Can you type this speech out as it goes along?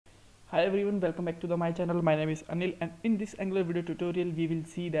Hi everyone, welcome back to my channel. My name is Anil, and in this Angular video tutorial we will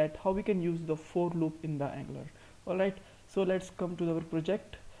see that how we can use the for loop in the Angular. Alright, so let's come to our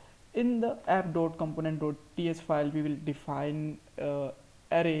project. In the app.component.ts file we will define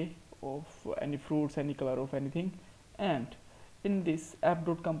array of any fruits, any color of anything, and in this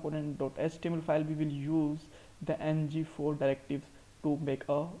app.component.html file we will use the ngFor directives to make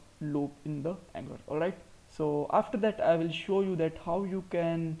a loop in the Angular. Alright, so after that I will show you that how you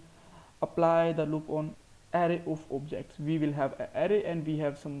can apply the loop on array of objects. We will have an array and we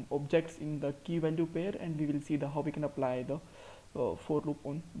have some objects in the key value pair, and we will see the how we can apply the for loop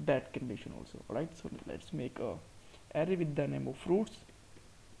on that condition also. Alright, so let's make a array with the name of fruits,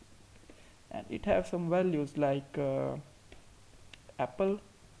 and it have some values like apple,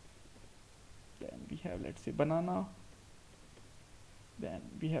 then we have, let's say, banana, then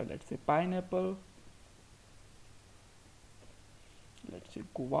we have, let's say, pineapple, let's say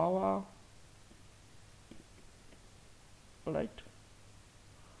guava. Alright,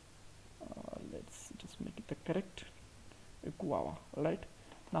 let's just make it the correct guava. Alright,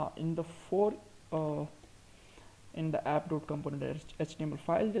 now in the for in the app.component.html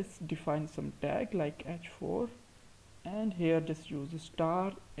file, just define some tag like h4, and here just use the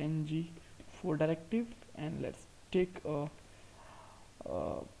star ngFor directive, and let's take a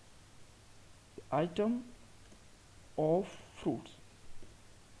item of fruits.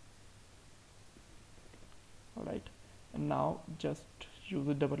 Alright, and now just use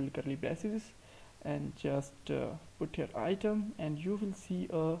the double curly braces and just put your item, and you will see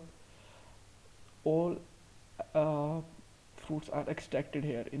all fruits are extracted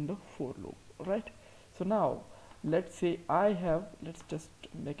here in the for loop. Alright, so now let's say let's just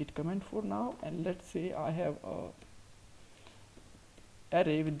make it comment for now, and let's say I have a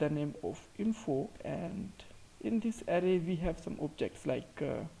array with the name of info, and in this array we have some objects like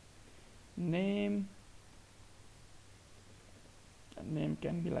name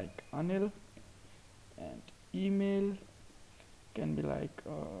can be like Anil, and email can be like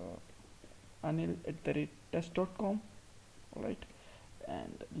anil@test.com. Alright,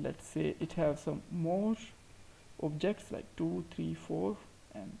 and let's say it have some more objects like 2, 3, 4,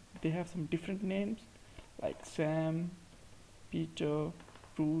 and they have some different names like Sam, Peter,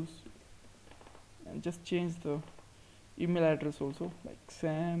 Bruce, and just change the email address also like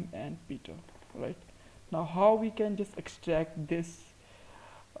Sam and Peter. Right, now how we can just extract this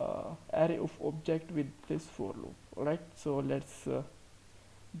array of object with this for loop. Alright, so let's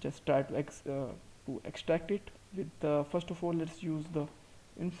just try to extract it with first of all let's use the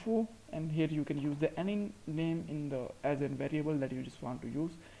info, and here you can use the any name in the as a variable that you just want to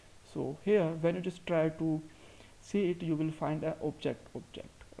use. So here when you just try to see it, you will find an object.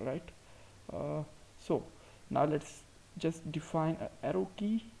 Right, so now let's just define an arrow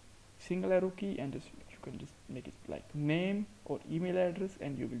key, single arrow key, and just you can just make it like name or email address,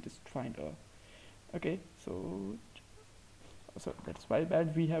 and you will just find a okay. So that's why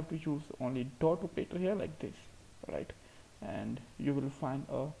bad we have to use only dot operator here like this. Right, and you will find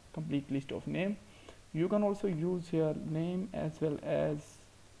a complete list of name. You can also use here name as well as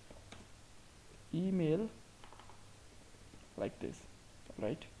email like this.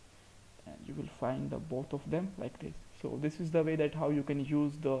 Right, and you will find the both of them like this. So this is the way that how you can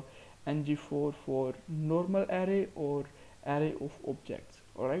use the ngFor for normal array or array of objects.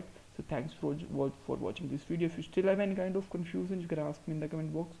 Alright, so thanks for watching this video. If you still have any kind of confusion, you can ask me in the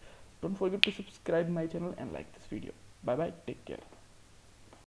comment box. Don't forget to subscribe my channel and like this video. Bye bye, take care.